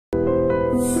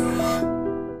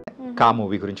కా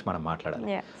మూవీ గురించి మనం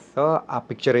మాట్లాడాలి. సో ఆ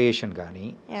పిక్చరైజేషన్ కానీ,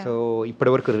 సో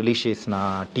ఇప్పటివరకు రిలీజ్ చేసిన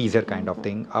టీజర్ కైండ్ ఆఫ్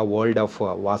థింగ్, ఆ world of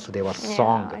Vasudeva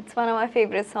song, it's one of my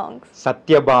favourite songs.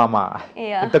 Satyabhama,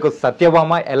 ఇంతకు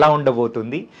సత్యభామ ఎలా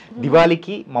ఉండబోతుంది,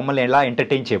 దివాళీకి మమ్మల్ని ఎలా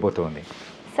ఎంటర్టైన్ చేయబోతుంది?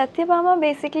 Satyabhama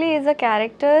basically is a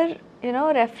character, you know,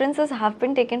 references have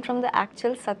been taken from the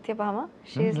actual Satyabhama.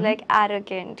 She's like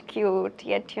arrogant, cute,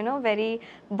 yet, you know, very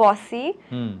bossy,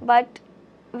 but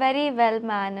very well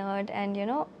mannered and, you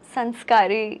know,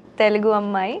 sanskari Telugu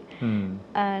ammai.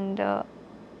 And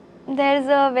there's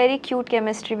a very cute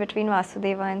chemistry between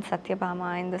Vasudeva and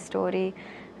Satyabhama in the story,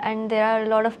 and there are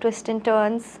a lot of twists and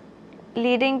turns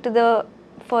leading to the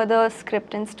further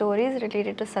script and stories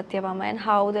related to Satyabhama and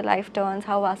how the life turns,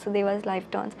 how Vasudeva's life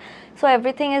turns. So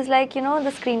everything is like, you know,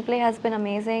 the screenplay has been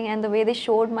amazing, and the way they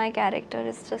showed my character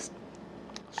is just,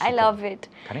 super. I love it.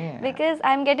 Because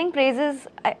I'm getting praises,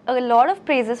 a lot of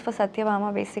praises for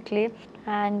Satyabhama basically,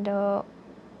 and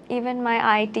even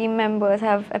my team members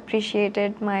have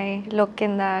appreciated my look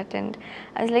in that, and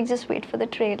I was like, just wait for the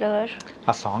trailer.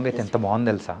 ఆ song అయితే ఎంత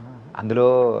బాగుంది తెలుసా, అందులో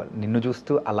నిన్ను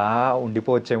చూస్తూ అలా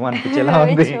ఉండిపోవచ్చేమో అనిపించేలా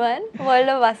ఉంది.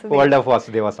 World of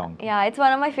Vasudeva song. Yeah, it's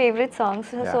one of my favorite songs.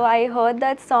 So I heard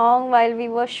that song while we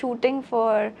were shooting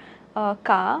for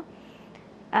Ka,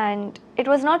 and it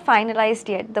was not finalized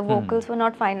yet. The vocals were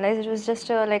not finalized. It was just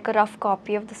like a rough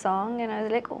copy of the song, and I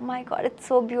was like, oh my god, it's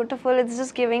so beautiful. It's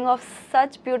just giving off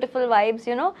such beautiful vibes,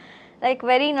 you know, like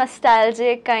very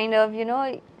nostalgic kind of, you know,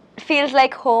 feels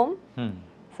like home.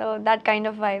 So that kind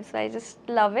of vibe. So I just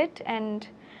love it. And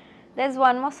there's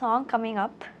one more song coming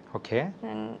up. Okay.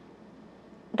 And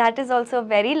that is also a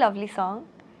very lovely song.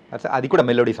 అది కూడా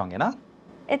melody song ఏనా?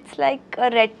 It's like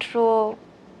a retro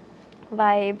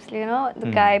vibes, you know,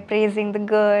 the guy praising the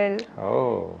girl.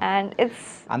 Oh. And it's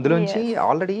అందులోంచి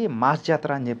already mass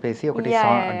జాతర అని చెప్పేసి ఒకటి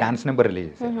dance number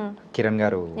release చేశారు. కిరణ్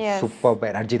గారు సూపర్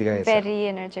ఎనర్జెటిక్ గా చేశారు. Very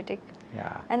energetic.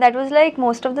 And that was like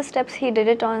most of the steps he did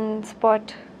it on spot.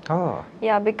 Oh.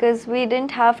 Yeah, because we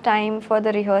didn't have time for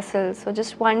the rehearsals. So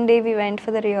just one day we went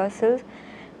for the rehearsals.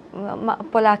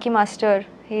 Polaki Master,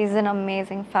 he's an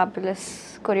amazing, fabulous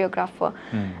choreographer.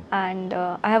 And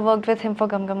I have worked with him for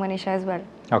Gam Gam Manisha as well.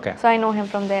 Okay. So I know him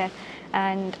from there.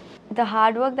 And the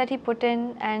hard work that he put in,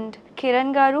 and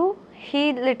Kiran Garu, he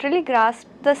literally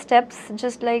grasped the steps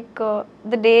just like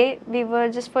the day we were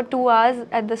just for 2 hours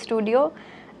at the studio.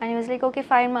 And he was like, okay,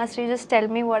 fine, master, you just tell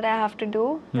me what I have to do.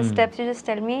 The steps you just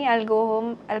tell me, I'll go home,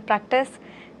 I'll practice.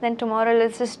 Then tomorrow,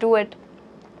 let's just do it.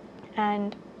 And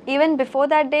even before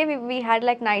that day, we had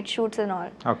like night shoots and all.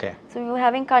 Okay. So we were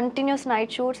having continuous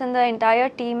night shoots, and the entire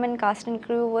team and cast and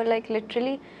crew were like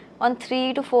literally on 3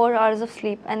 to 4 hours of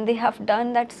sleep. And they have done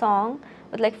that song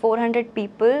with like 400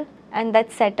 people, and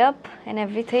that setup and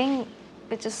everything,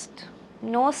 it just...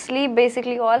 no sleep,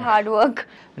 basically all hard work.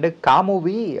 అంటే కా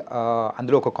movie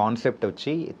అందులో ఒక concept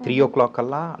వచ్చి 3 o'clock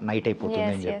కల్లా night అయిపోతుంది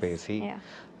అని చెప్పేసి,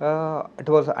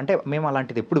 it was, అంటే మేము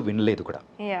అలాంటిది ఎప్పుడు వినలేదు కూడా.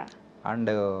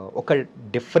 అండ్ ఒక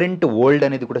డిఫరెంట్ వరల్డ్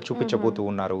అనేది కూడా చూపించబోతూ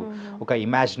ఉన్నారు. ఒక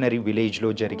ఇమాజినరీ విలేజ్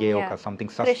లో జరిగే ఒక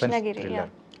సంథింగ్ సస్పెన్స్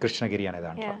థ్రిల్లర్, కృష్ణగిరి అనే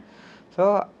దాంట్లో. సో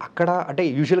అక్కడ అంటే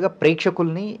యూజువల్గా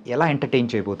ప్రేక్షకుల్ని ఎలా ఎంటర్టైన్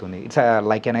చేయబోతుంది? It's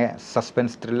like an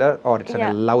suspense thriller are it's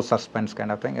an love suspense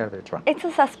kind of thing? It's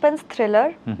a suspense thriller.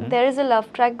 There is a love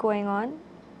track going on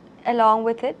along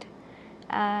with it,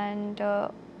 and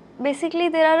basically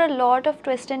there are a lot of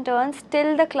twists and turns.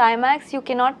 Till the climax, you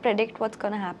cannot predict what's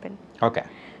going to happen. Okay.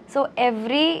 So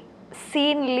every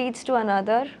scene leads to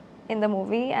another in the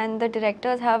movie, and the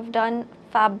directors have done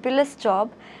fabulous job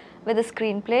with the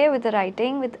screenplay, with the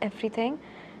writing, with everything.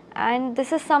 And this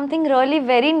is something really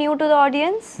very new to the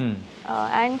audience.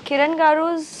 And Kiran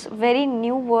Garu's very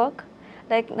new work,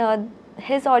 like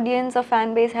his audience or fan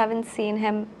base haven't seen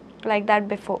him like that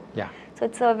before. Yeah. So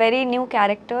it's a very new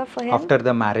character for him. After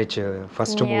the marriage,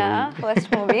 first movie. Yeah, first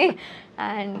movie.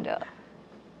 And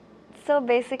so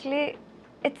basically,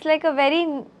 it's like a very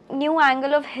new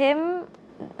angle of him,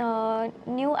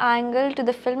 new angle to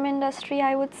the film industry,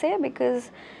 I would say, because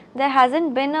there hasn't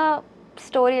been a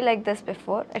story like this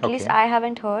before. At least I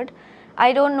haven't heard. I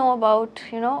don't know about,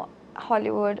 you know,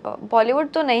 Hollywood. Bollywood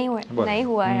to nahi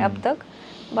hua hai ab tak.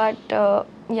 But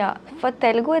yeah, for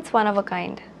Telugu, it's one of a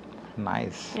kind.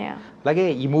 Nice. Yeah. అలాగే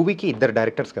ఈ మూవీకి ఇద్దరు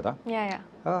directors కదా? Yeah.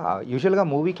 యూజువల్గా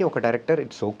మూవీకి ఒక director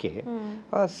it's okay,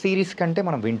 series కంటే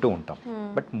మనం వింటూ ఉంటాం.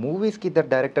 బట్ మూవీస్కి ఇద్దరు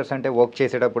డైరెక్టర్స్ అంటే వర్క్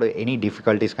చేసేటప్పుడు any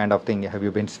difficulties kind of thing have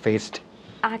you been faced?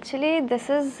 Actually, this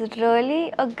is really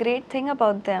a great thing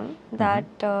about them,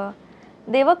 that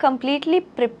they were completely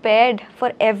prepared for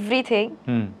everything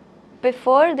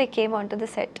before they came onto the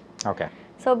set. Okay.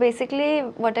 So basically,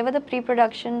 whatever the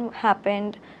pre-production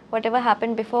happened, whatever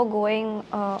happened before going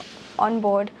on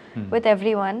board with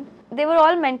everyone, they were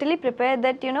all mentally prepared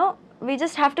that, you know, we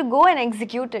just have to go and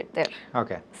execute it there.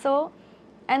 Okay. So,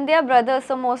 and they are brothers,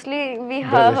 so mostly we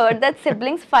Brothers. heard that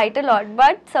siblings fight a lot.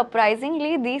 But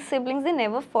surprisingly, these siblings, they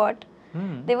never fought.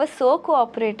 They were so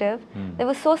cooperative. They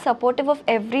were so supportive of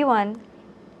everyone.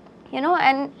 You know,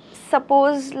 and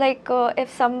suppose like if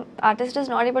some artist is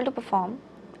not able to perform,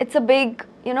 it's a big,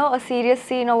 you know, a serious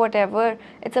scene or whatever,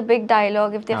 it's a big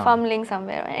dialogue, if they're fumbling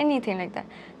somewhere or anything like that,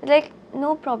 it's like,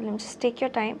 no problem, just take your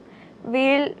time,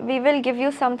 we will give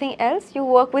you something else, you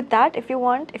work with that if you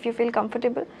want, if you feel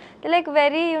comfortable. They're like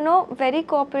very, you know, very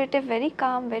cooperative, very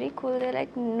calm, very cool. They're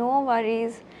like, no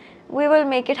worries, we will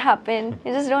make it happen,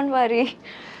 you just don't worry.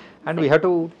 And we have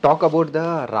to talk about the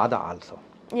Radha also.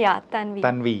 Yeah,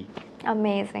 Tanvi.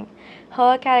 Amazing.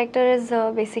 Her character is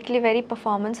basically very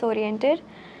performance oriented,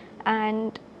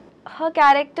 and her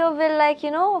character will, like,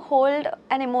 you know, hold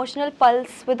an emotional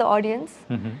pulse with the audience.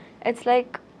 It's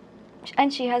like,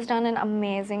 and she has done an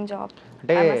amazing job,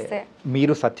 I must say.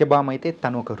 మీరు సత్యభామ అయితే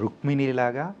తను ఒక రుక్మిణి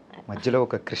లాగా, మధ్యలో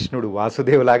ఒక కృష్ణుడు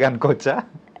వాసుదేవ్ లాగా అనుకోవచ్చా?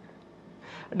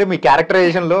 అంటే మీ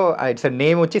క్యారెక్టరైజేషన్లో ఇట్స్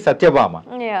నేమ్ వచ్చి సత్యభామ,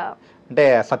 అంటే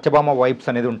సత్యభామ వైబ్స్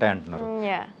అనేది ఉంటాయి అంటున్నారు.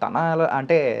 తన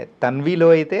అంటే తన్విలో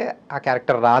అయితే ఆ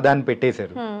క్యారెక్టర్ రాధా అని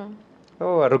పెట్టేశారు. So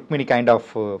Rukmini kind of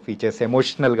features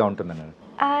ఎమోషనల్గా ఉంటుందన్నారు.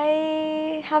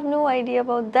 I have no idea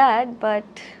about that, but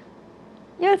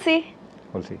you'll see.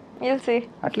 You'll see.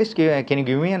 At least can you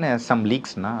give me some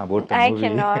leaks na about the movie?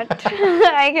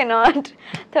 I cannot.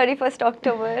 31st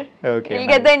October. Okay.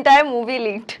 You'll get the entire movie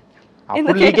leaked.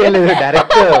 అప్పుడు leak అయ్యలేదు,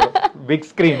 direct big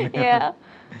screen.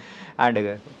 And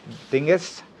thing is,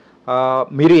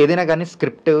 మీరు ఏదైనా కానీ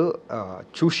script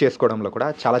చూస్ చేసుకోవడంలో కూడా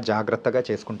చాలా జాగ్రత్తగా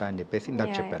చేసుకుంటా అని చెప్పేసి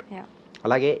ఇందాక చెప్పారు.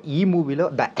 అలాగే ఈ మూవీలో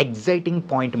ద ఎగ్జైటింగ్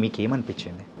పాయింట్ మీకు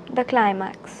ఏమనిపించింది? The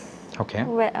climax. Okay.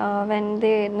 When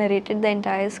they narrated the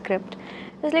entire script,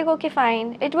 it was like, okay, fine.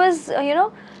 It was, you know,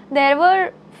 there were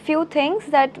few things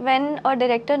that when a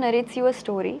director narrates you a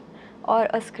story or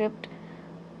a script,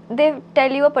 they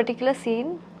tell you a particular scene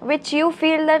which you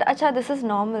feel that, acha, this is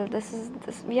normal, this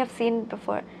we have seen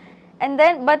before. And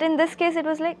then, but in this case, it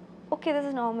was like, okay, this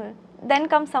is normal. Then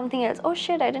comes something else. Oh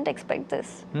shit, I didn't expect this.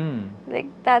 Like,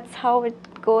 that's how it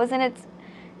goes. And it's,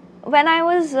 when I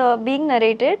was being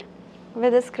narrated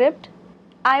with the script,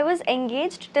 I was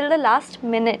engaged till the last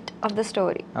minute of the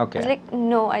story. Okay. I was like,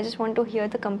 no, I just want to hear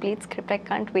the complete script. I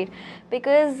can't wait.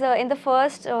 Because in the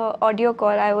first audio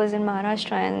call, I was in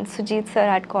Maharashtra and Sujit sir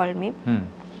had called me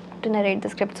to narrate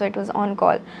the script, so it was on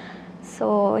call. So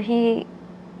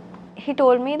he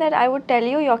told me that I would tell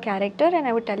you your character and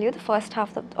I would tell you the first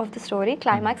half of the story.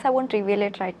 Climax, I won't reveal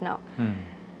it right now.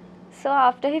 So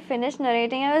after he finished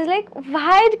narrating, I was like,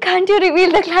 why can't you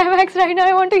reveal the climax right now?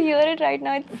 I want to hear it right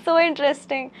now. It's so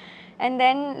interesting. And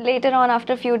then later on,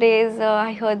 after a few days,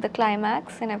 I heard the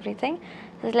climax and everything.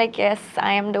 I was like, yes,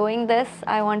 I am doing this.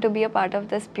 I want to be a part of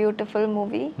this beautiful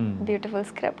movie, beautiful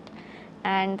script,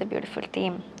 and the beautiful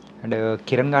team. And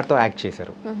Kiran గారితో act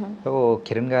చేశారు. So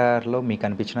Kiran గారిలో మీకు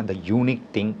అనిపించిన the unique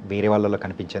thing, వేరే వాళ్ళలో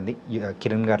కనిపించింది,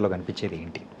 కిరణ్ గారిలో కనిపించేది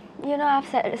ఏంటి? You know, I've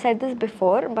said this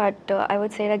before, but I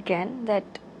would say it again, that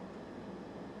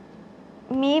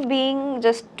me being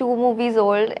just 2 movies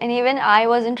old, and even I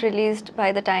wasn't released by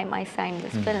the time I signed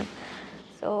this film.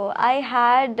 So I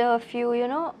had a few, you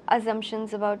know,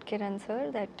 assumptions about Kiran sir,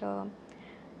 that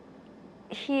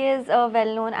he is a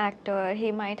well-known actor,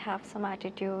 he might have some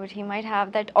attitude, he might have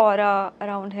that aura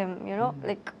around him, you know,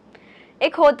 like,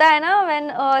 एक होता है ना, when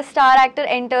a star actor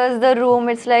enters the room,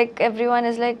 it's like everyone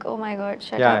is like, oh my god,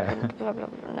 shut up, blah, blah,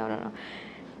 blah. No.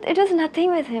 It was nothing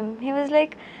with him. He was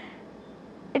like,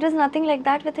 it was nothing like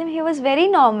that with him. He was very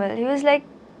normal. He was like,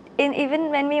 even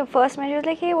when we first met, he was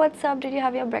like, hey, what's up? Did you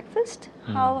have your breakfast?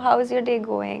 How is your day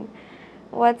going?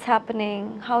 What's happening?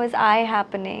 How is I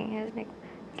happening? He was like,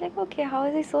 it's like, okay, how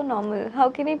is he so normal? How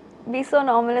can he be so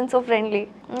normal and so friendly?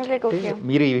 I was like, okay.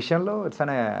 మీరు ఈ విషయంలో it's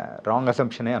an wrong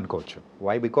assumption అనుకోవచ్చు.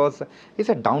 Why? Because is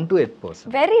a down to earth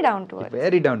person. Very down to earth.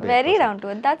 Very down to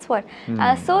earth. That's what.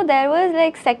 So there was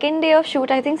like second day of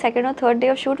shoot, I think second or third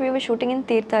day of shoot, we were shooting in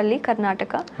Tirthalli,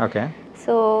 Karnataka. Okay.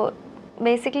 So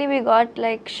basically we got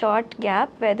like short gap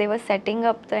where they were setting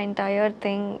up the entire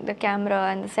thing, the camera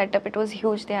and the setup. It was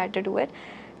huge. They had to do it.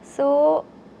 So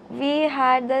we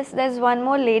had there's one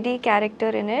more lady character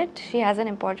in it. She has an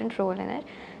important role in it.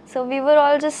 So we were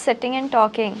all just sitting and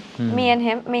talking. Me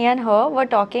and her were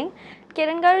talking.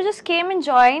 Kiran garu just came and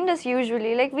joined us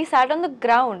usually. Like, we sat on the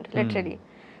ground, literally.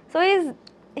 So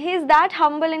he's that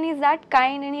humble and he's that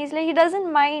kind, and he's like, he doesn't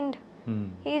mind.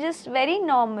 He's just very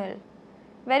normal.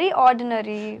 very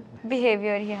ordinary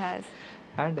behavior he has.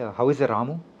 And how is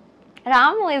Ramu?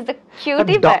 Ramu is the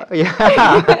cutie pie.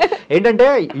 ఏంటంటే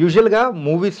యూజువల్గా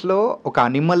మూవీస్లో ఒక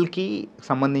అనిమల్కి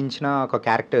సంబంధించిన ఒక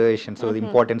characterisations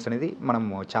importance అనేది మనం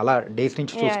చాలా days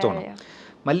నుంచి చూస్తున్నాం.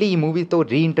 మళ్ళీ ఈ మూవీతో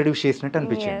రీఇంట్రడ్యూస్ చేసినట్టు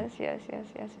అనిపించింది.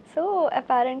 Yes. So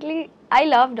apparently I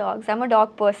love dogs. I'm a dog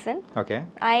person. Okay.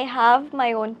 I have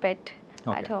my own pet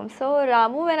at home. So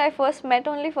Ramu, when I first met,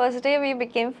 only first day we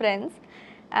became friends,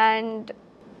 and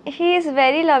he is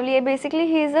very lovely. Basically,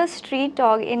 he is a street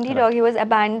dog, indie dog. He was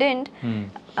abandoned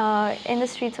in the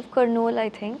streets of Kurnool, I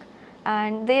think,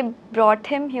 and they brought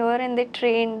him here and they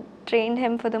trained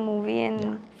him for the movie and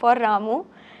for Ramu,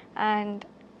 and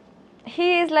he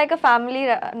is like a family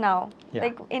now.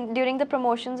 Like during the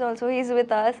promotions also, he is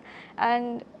with us, and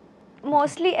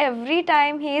mostly every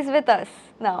time he is with us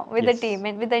now with the team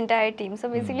and with the entire team. So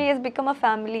basically, he has become a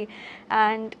family,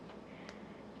 and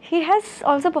he has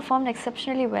also performed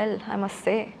exceptionally well, I must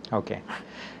say. Okay.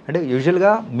 అంటే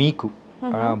యూజువల్గా మీకు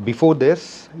before this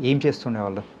ఏం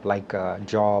చేస్తుండేవాళ్ళు, like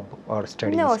job or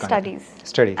studies? No, studies.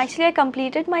 Actually, I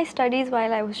completed my studies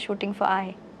while I was shooting for I.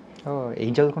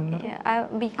 ఏం చదువుకున్నారు?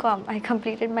 BCom. I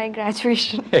completed my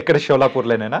graduation. ఎక్కడ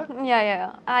షోలాపూర్లోనేనా? Yeah.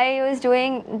 I was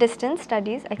doing distance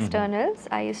studies, externals.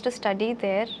 I used to study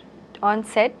there on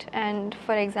set, and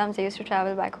for exams I used to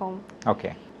travel back home.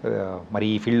 Okay. మరి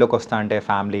ఈ ఫీల్డ్లోకి వస్తా అంటే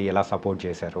family ఎలా support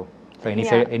చేశారు? So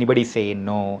anybody say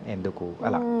no ఎందుకు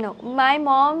అలా? No, my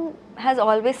mom has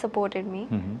always supported me,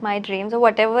 my dreams or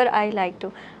whatever I like to.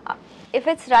 If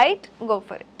it's right, go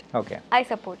for it. Okay. I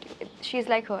support you. She's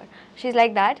like her. She's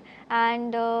like that.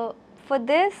 And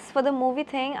for the movie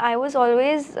thing, I was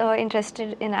always interested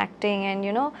in acting, and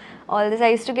all this.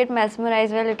 I used to get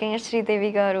mesmerized while looking at Sridevi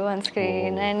Garu on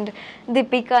screen and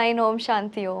Deepika in Om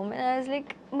Shanti Om. And I was like,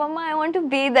 Mama, I want to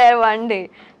be there one day.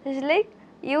 She's like,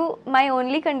 my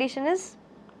only condition is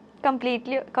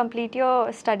complete your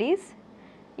studies.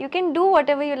 You can do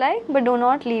whatever you like, but do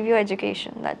not leave your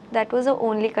education. That was the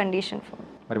only condition for me.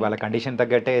 మరి వాళ్ళ condition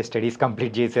తగ్గట్టే studies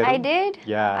complete చేశారు? I did.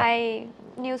 Yeah. I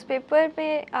newspaper पे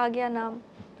आ गया नाम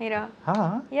मेरा. हाँ.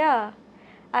 Yeah.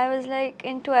 I was like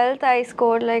in 12th I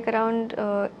scored like around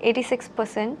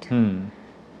 86%.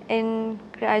 In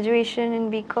graduation in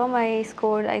BCom I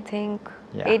scored I think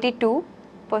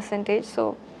 82%. So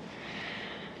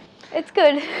it's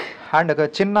good. And a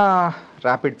chinna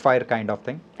rapid fire kind of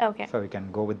thing. Okay. So we can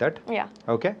go with that. Yeah.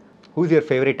 Okay. Who's your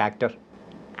favorite actor?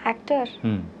 Actor.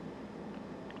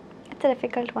 It's a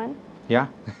difficult one. Yeah.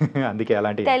 అందుకే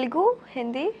అలాంటి Telugu,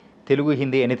 Hindi. Telugu,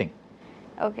 Hindi, anything.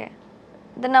 Okay.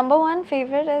 The number one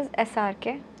favorite is SRK.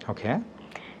 Okay.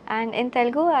 And in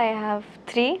Telugu I have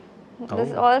 3.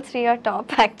 All 3 are top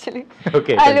actually.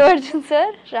 Okay. Allu Arjun sir,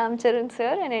 Ram Charan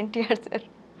sir and NTR sir.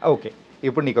 Okay.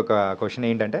 ఇప్పుడు నీకు ఒక question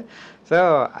ఏంటంటే, so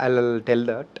I will tell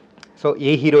that, so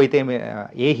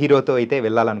ఏ హీరోతో అయితే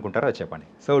వెళ్ళాలనుకుంటారో అది చెప్పండి.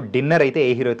 So dinner అయితే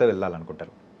ఏ హీరోతో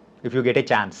వెళ్ళాలనుకుంటారు if you get a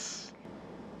chance?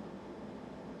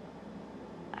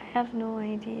 I have no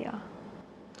idea.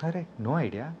 అరే, no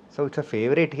idea. So it's a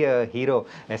favourite hero.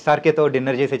 ఎస్ఆర్కేతో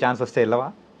dinner చేసే ఛాన్స్ వస్తే వెళ్ళవా?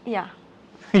 Yeah.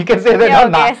 You can say that. Yeah,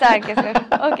 okay, SRK sir.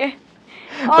 Okay.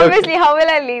 Obviously, how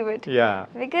will I leave it? Yeah.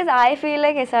 Because I feel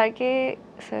like SRK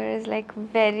sir is like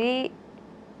very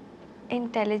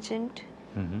intelligent.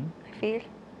 I feel.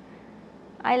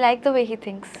 I like the way he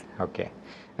thinks. Okay.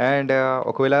 And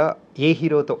ఒకవేళ ఏ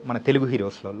హీరోతో, మన Telugu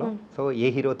హీరోస్లలో, so ఏ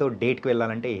హీరోతో డేట్కి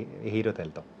వెళ్ళాలంటే ఏ హీరోతో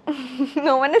వెళ్తాం?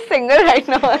 No one is single right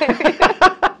now.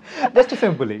 Just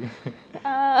simply.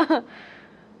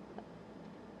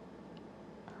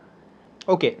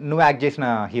 Okay, నువ్వు act చేసిన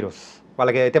హీరోస్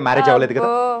వాళ్ళకి అయితే మ్యారేజ్ అవ్వలేదు కదా?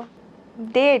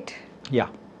 Date. Yeah.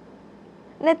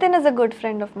 Nitin is a good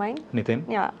friend of mine. Nitin?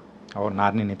 Yeah. Oh,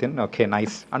 Narni Nitin. Okay,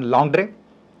 nice. And long drive?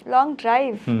 Long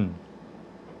drive.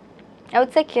 I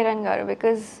would say Kiran Garu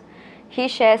because he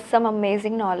shares some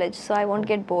amazing knowledge, so I won't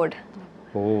get bored.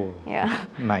 Oh. Yeah.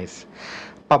 Nice.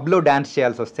 పబ్లో dance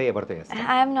చేయాల్సి వస్తే ఎవరితో చేస్తారు?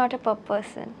 I am not a pub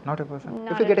person. Not a person.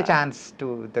 Not If you at get a all. chance to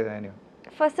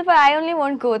First of all, I only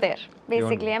won't go there.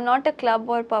 Basically, I'm not a club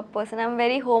or pub person. I'm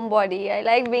very homebody. I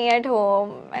like being at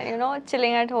home and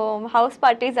chilling at home. House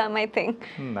parties are my thing.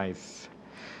 Nice.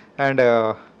 And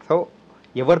so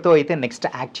ఎవరితో అయితే next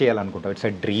act చేయాలనుకుంటావు? It's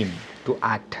a dream to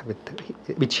act with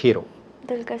which hero?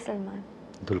 Dulquer Salman.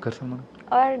 Dulquer Salman?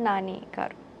 Or Nani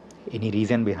Garu. Any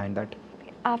reason behind that?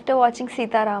 After watching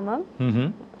Sita Ramam,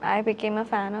 I became a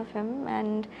fan of him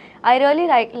and I really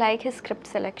like his script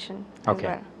selection as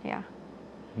well. Yeah.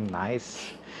 Nice.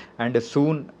 And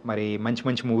soon మరి మంచి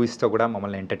మంచి మూవీస్తో కూడా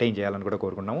మమ్మల్ని entertain చేయాలని కూడా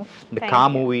కోరుకున్నాము. And కా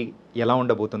movie ఎలా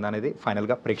ఉండబోతుంది అనేది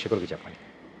ఫైనల్గా ప్రేక్షకులకు చెప్పండి.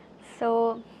 So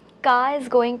Ka is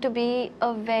going to be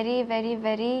a very, very,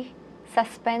 very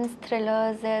suspense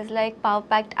thrillers, there's like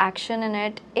power-packed action in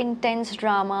it, intense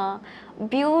drama,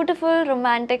 beautiful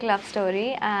romantic love story,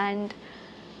 and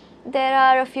there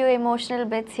are a few emotional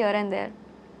bits here and there.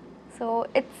 So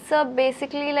it's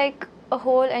basically like a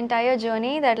whole entire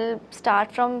journey that will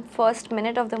start from first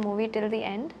minute of the movie till the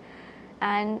end,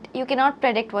 and you cannot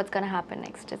predict what's going to happen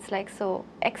next. It's like, so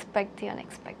expect the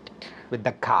unexpected. With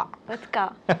the car. With Ka.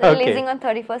 Okay. Releasing on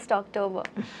 31st October.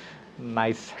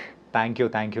 Nice. Thank you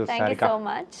Thank you Sarika. so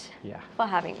much Yeah. for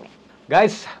having me.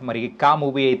 Guys మరి కా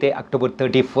movie అయితే October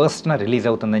 31st release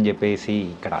అవుతుందని చెప్పేసి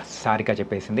ఇక్కడ సారిక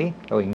చెప్పేసింది.